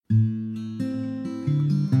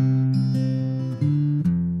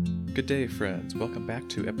Good day, friends. Welcome back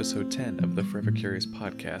to episode 10 of the Forever Curious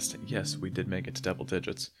podcast. Yes, we did make it to double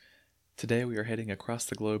digits. Today we are heading across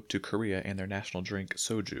the globe to Korea and their national drink,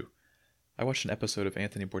 Soju. I watched an episode of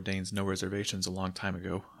Anthony Bourdain's No Reservations a long time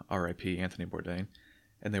ago, R.I.P. Anthony Bourdain,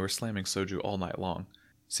 and they were slamming Soju all night long.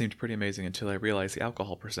 Seemed pretty amazing until I realized the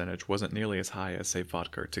alcohol percentage wasn't nearly as high as, say,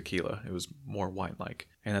 vodka or tequila. It was more wine-like,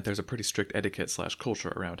 and that there's a pretty strict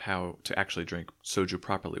etiquette/culture around how to actually drink Soju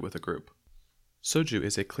properly with a group. Soju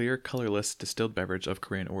is a clear, colorless, distilled beverage of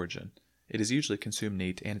Korean origin. It is usually consumed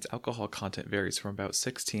neat, and its alcohol content varies from about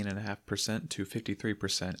 16.5% to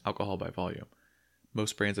 53% alcohol by volume.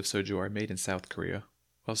 Most brands of soju are made in South Korea.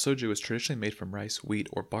 While soju is traditionally made from rice, wheat,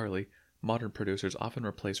 or barley, modern producers often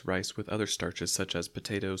replace rice with other starches such as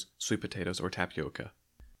potatoes, sweet potatoes, or tapioca.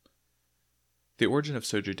 The origin of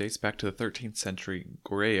soju dates back to the 13th century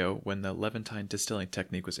Goryeo, when the Levantine distilling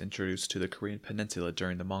technique was introduced to the Korean peninsula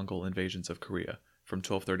during the Mongol invasions of Korea from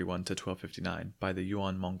 1231 to 1259 by the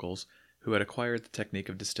Yuan Mongols, who had acquired the technique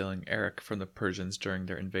of distilling arak from the Persians during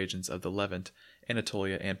their invasions of the Levant,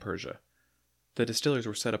 Anatolia, and Persia. The distillers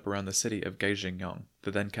were set up around the city of Gaijingyong, the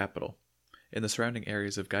then capital. In the surrounding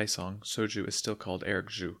areas of Gaisong, soju is still called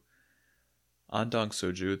arakju. Andong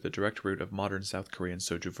soju, the direct root of modern South Korean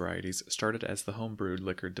soju varieties, started as the home-brewed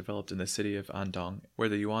liquor developed in the city of Andong, where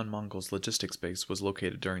the Yuan Mongols' logistics base was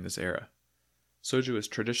located during this era. Soju is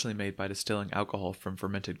traditionally made by distilling alcohol from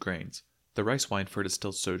fermented grains. The rice wine for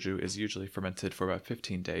distilled soju is usually fermented for about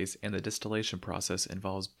 15 days, and the distillation process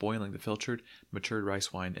involves boiling the filtered, matured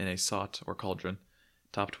rice wine in a sot or cauldron,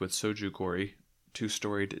 topped with soju gori,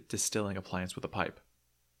 two-storied distilling appliance with a pipe.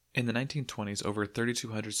 In the 1920s, over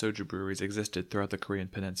 3,200 soju breweries existed throughout the Korean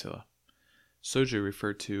peninsula. Soju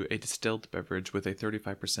referred to a distilled beverage with a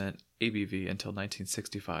 35% ABV until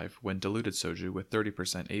 1965, when diluted soju with 30%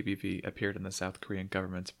 ABV appeared in the South Korean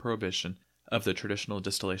government's prohibition of the traditional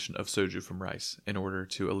distillation of soju from rice in order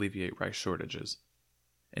to alleviate rice shortages.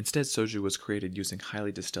 Instead, soju was created using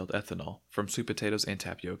highly distilled ethanol from sweet potatoes and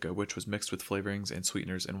tapioca, which was mixed with flavorings and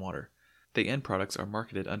sweeteners and water. The end products are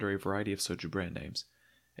marketed under a variety of soju brand names.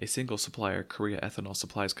 A single supplier, Korea Ethanol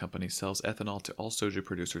Supplies Company, sells ethanol to all soju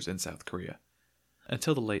producers in South Korea.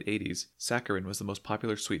 Until the late 80s, saccharin was the most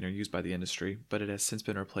popular sweetener used by the industry, but it has since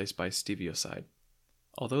been replaced by stevioside.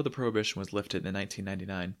 Although the prohibition was lifted in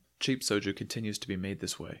 1999, cheap soju continues to be made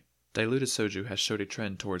this way. Diluted soju has showed a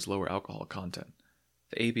trend towards lower alcohol content.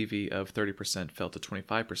 The ABV of 30% fell to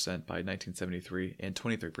 25% by 1973 and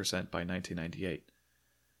 23% by 1998.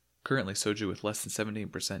 Currently, soju with less than 17%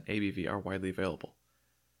 ABV are widely available.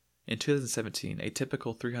 In 2017, a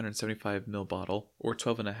typical 375 ml bottle, or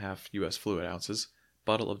 12.5 US fluid ounces,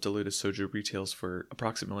 bottle of diluted soju retails for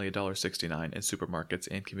approximately $1.69 in supermarkets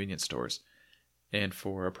and convenience stores, and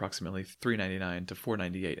for approximately $3.99 to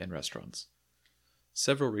 $4.98 in restaurants.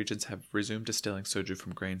 Several regions have resumed distilling soju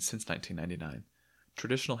from grains since 1999.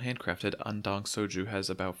 Traditional handcrafted Andong soju has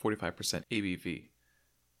about 45% ABV.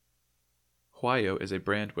 Hwayo is a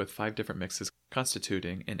brand with 5 different mixes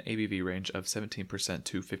constituting an ABV range of 17%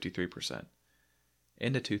 to 53%.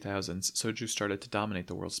 In the 2000s, soju started to dominate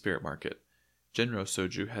the world spirit market. Jinro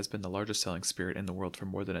soju has been the largest selling spirit in the world for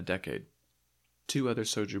more than a decade. 2 other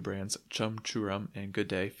soju brands, Chum Churum and Good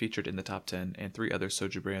Day, featured in the top 10, and 3 other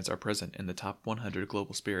soju brands are present in the top 100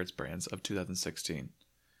 global spirits brands of 2016.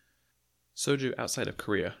 Soju outside of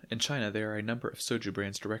Korea. In China, there are a number of soju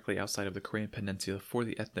brands directly outside of the Korean peninsula for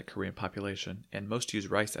the ethnic Korean population, and most use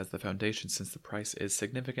rice as the foundation since the price is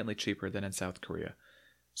significantly cheaper than in South Korea.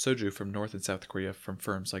 Soju from North and South Korea from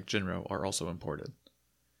firms like Jinro are also imported.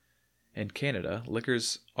 In Canada,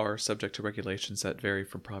 liquors are subject to regulations that vary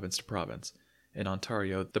from province to province. In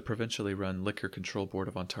Ontario, the provincially run Liquor Control Board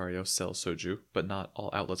of Ontario sells soju, but not all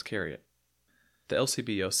outlets carry it. The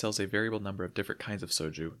LCBO sells a variable number of different kinds of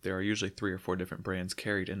soju. There are usually 3 or 4 different brands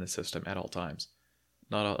carried in the system at all times.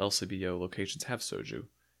 Not all LCBO locations have soju.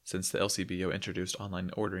 Since the LCBO introduced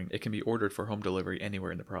online ordering, it can be ordered for home delivery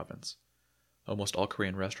anywhere in the province. Almost all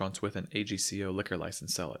Korean restaurants with an AGCO liquor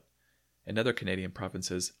license sell it. In other Canadian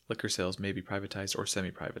provinces, liquor sales may be privatized or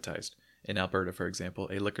semi-privatized. In Alberta, for example,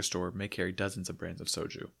 a liquor store may carry dozens of brands of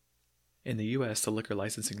soju. In the U.S., the liquor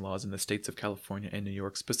licensing laws in the states of California and New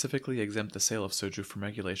York specifically exempt the sale of soju from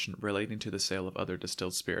regulation relating to the sale of other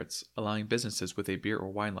distilled spirits, allowing businesses with a beer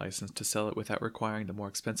or wine license to sell it without requiring the more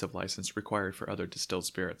expensive license required for other distilled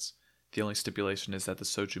spirits. The only stipulation is that the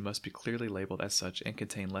soju must be clearly labeled as such and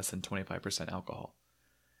contain less than 25% alcohol.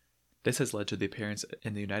 This has led to the appearance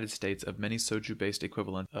in the United States of many soju-based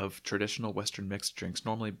equivalents of traditional Western mixed drinks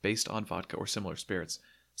normally based on vodka or similar spirits,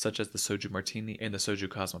 such as the soju martini and the soju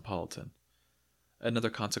cosmopolitan.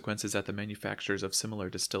 Another consequence is that the manufacturers of similar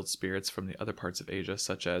distilled spirits from the other parts of Asia,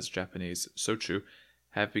 such as Japanese Soju,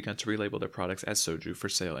 have begun to relabel their products as soju for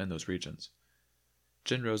sale in those regions.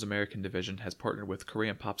 Jinro's American division has partnered with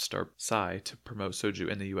Korean pop star Psy to promote soju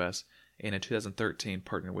in the US, and in 2013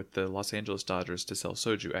 partnered with the Los Angeles Dodgers to sell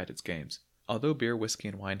soju at its games. Although beer, whiskey,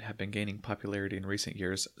 and wine have been gaining popularity in recent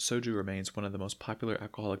years, soju remains one of the most popular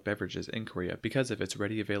alcoholic beverages in Korea because of its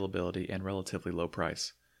ready availability and relatively low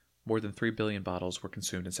price. More than 3 billion bottles were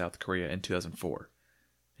consumed in South Korea in 2004.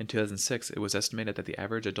 In 2006, it was estimated that the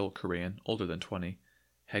average adult Korean, older than 20,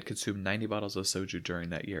 had consumed 90 bottles of soju during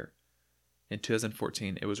that year. In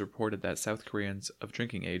 2014, it was reported that South Koreans of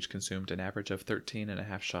drinking age consumed an average of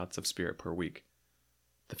 13.5 shots of spirit per week.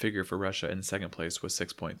 The figure for Russia in second place was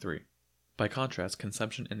 6.3. By contrast,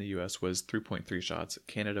 consumption in the US was 3.3 shots,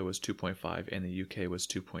 Canada was 2.5, and the UK was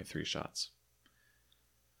 2.3 shots.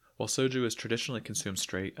 While soju is traditionally consumed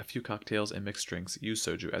straight, a few cocktails and mixed drinks use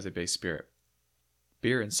soju as a base spirit.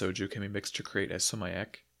 Beer and soju can be mixed to create a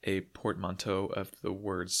somaek, a portmanteau of the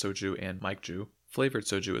words soju and maekju. Flavored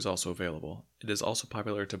soju is also available. It is also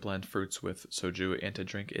popular to blend fruits with soju and to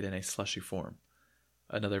drink it in a slushy form.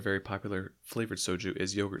 Another very popular flavored soju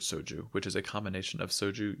is yogurt soju, which is a combination of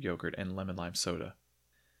soju, yogurt, and lemon-lime soda.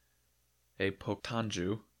 A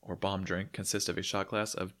poktanju, or bomb drink, consists of a shot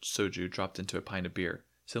glass of soju dropped into a pint of beer,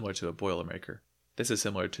 similar to a Boilermaker. This is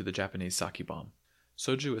similar to the Japanese sake bomb.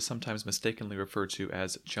 Soju is sometimes mistakenly referred to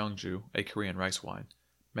as jeongju, a Korean rice wine.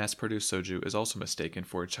 Mass-produced soju is also mistaken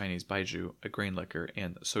for Chinese baijiu, a grain liquor,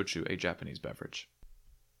 and sochu, a Japanese beverage.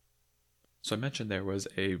 So I mentioned there was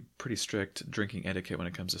a pretty strict drinking etiquette when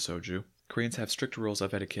it comes to soju. Koreans have strict rules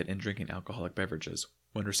of etiquette in drinking alcoholic beverages.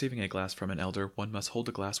 When receiving a glass from an elder, one must hold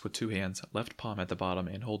the glass with two hands, left palm at the bottom,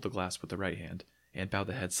 and hold the glass with the right hand, and bow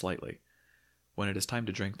the head slightly. When it is time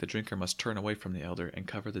to drink, the drinker must turn away from the elder and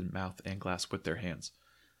cover the mouth and glass with their hands.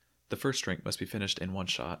 The first drink must be finished in one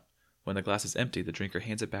shot. When the glass is empty, the drinker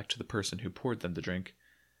hands it back to the person who poured them the drink,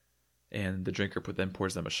 and the drinker then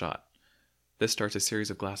pours them a shot. This starts a series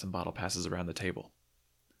of glass and bottle passes around the table.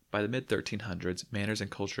 By the mid-1300s, manners and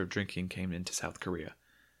culture of drinking came into South Korea.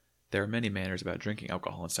 There are many manners about drinking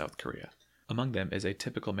alcohol in South Korea. Among them is a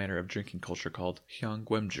typical manner of drinking culture called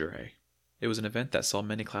Hyangwemjure. It was an event that saw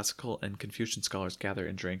many classical and Confucian scholars gather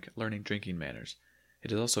and drink, learning drinking manners.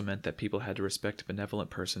 It has also meant that people had to respect benevolent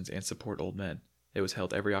persons and support old men. It was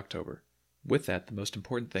held every October. With that, the most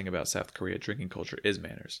important thing about South Korea drinking culture is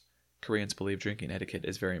manners. Koreans believe drinking etiquette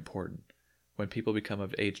is very important. When people become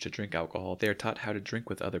of age to drink alcohol, they are taught how to drink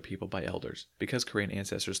with other people by elders, because Korean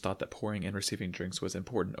ancestors thought that pouring and receiving drinks was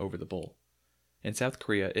important over the bowl. In South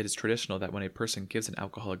Korea, it is traditional that when a person gives an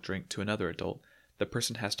alcoholic drink to another adult, the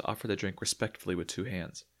person has to offer the drink respectfully with two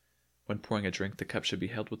hands. When pouring a drink, the cup should be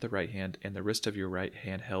held with the right hand and the wrist of your right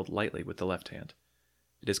hand held lightly with the left hand.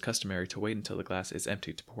 It is customary to wait until the glass is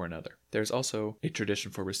empty to pour another. There is also a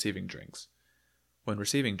tradition for receiving drinks. When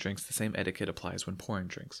receiving drinks, the same etiquette applies when pouring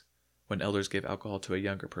drinks. When elders give alcohol to a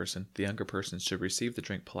younger person, the younger person should receive the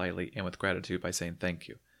drink politely and with gratitude by saying thank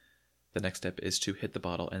you. The next step is to hit the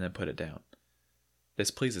bottle and then put it down.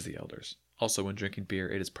 This pleases the elders. Also, when drinking beer,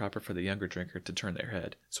 it is proper for the younger drinker to turn their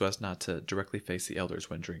head, so as not to directly face the elders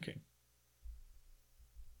when drinking.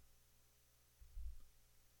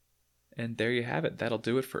 And there you have it. That'll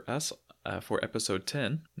do it for us for episode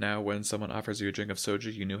 10. Now, when someone offers you a drink of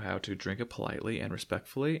soju, you know how to drink it politely and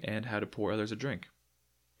respectfully and how to pour others a drink.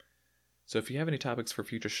 So if you have any topics for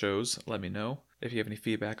future shows, let me know. If you have any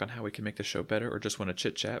feedback on how we can make the show better or just want to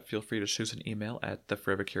chit-chat, feel free to shoot us an email at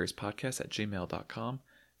theforevercuriouspodcast@gmail.com.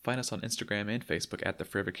 Find us on Instagram and Facebook at The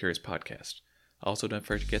Forever Curious Podcast. Also, don't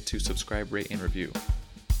forget to subscribe, rate, and review.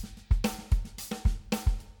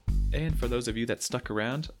 And for those of you that stuck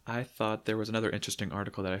around, I thought there was another interesting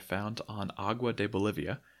article that I found on Agua de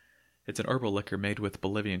Bolivia. It's an herbal liquor made with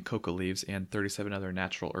Bolivian coca leaves and 37 other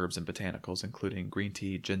natural herbs and botanicals, including green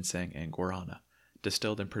tea, ginseng, and guarana,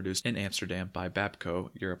 distilled and produced in Amsterdam by Babco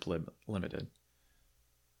Europe Limited.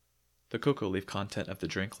 The cocoa leaf content of the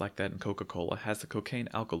drink, like that in Coca-Cola, has the cocaine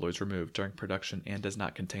alkaloids removed during production and does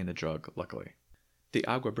not contain the drug, luckily. The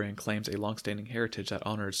Agua brand claims a long-standing heritage that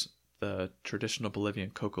honors the traditional Bolivian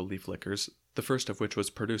cocoa leaf liquors, the first of which was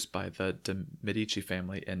produced by the de Medici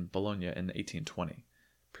family in Bologna in 1820.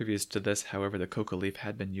 Previous to this, however, the coca leaf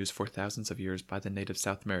had been used for thousands of years by the native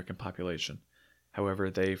South American population. However,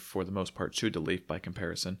 they, for the most part, chewed the leaf by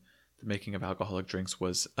comparison. The making of alcoholic drinks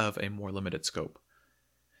was of a more limited scope.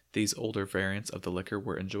 These older variants of the liquor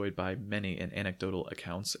were enjoyed by many in anecdotal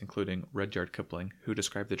accounts, including Rudyard Kipling, who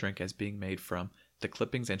described the drink as being made from the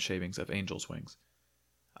clippings and shavings of angels' wings.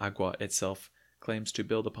 Agua itself claims to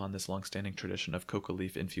build upon this long-standing tradition of coca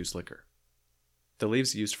leaf-infused liquor. The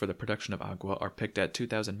leaves used for the production of agua are picked at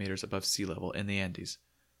 2,000 meters above sea level in the Andes.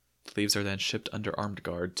 The leaves are then shipped under armed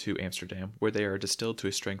guard to Amsterdam, where they are distilled to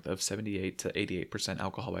a strength of 78 to 88%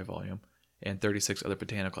 alcohol by volume, and 36 other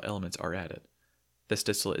botanical elements are added. This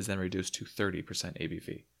distillate is then reduced to 30%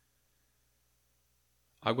 ABV.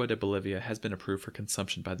 Agua de Bolivia has been approved for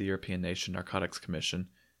consumption by the European Nation Narcotics Commission,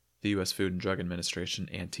 the U.S. Food and Drug Administration,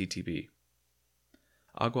 and TTB.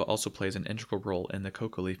 Agua also plays an integral role in the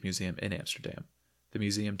Coca Leaf Museum in Amsterdam. The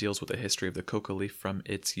museum deals with the history of the coca leaf from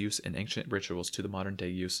its use in ancient rituals to the modern-day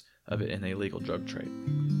use of it in the illegal drug trade.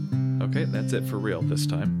 Okay, that's it for real this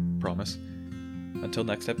time, promise. Until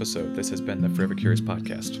next episode, this has been the Forever Curious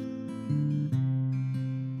Podcast.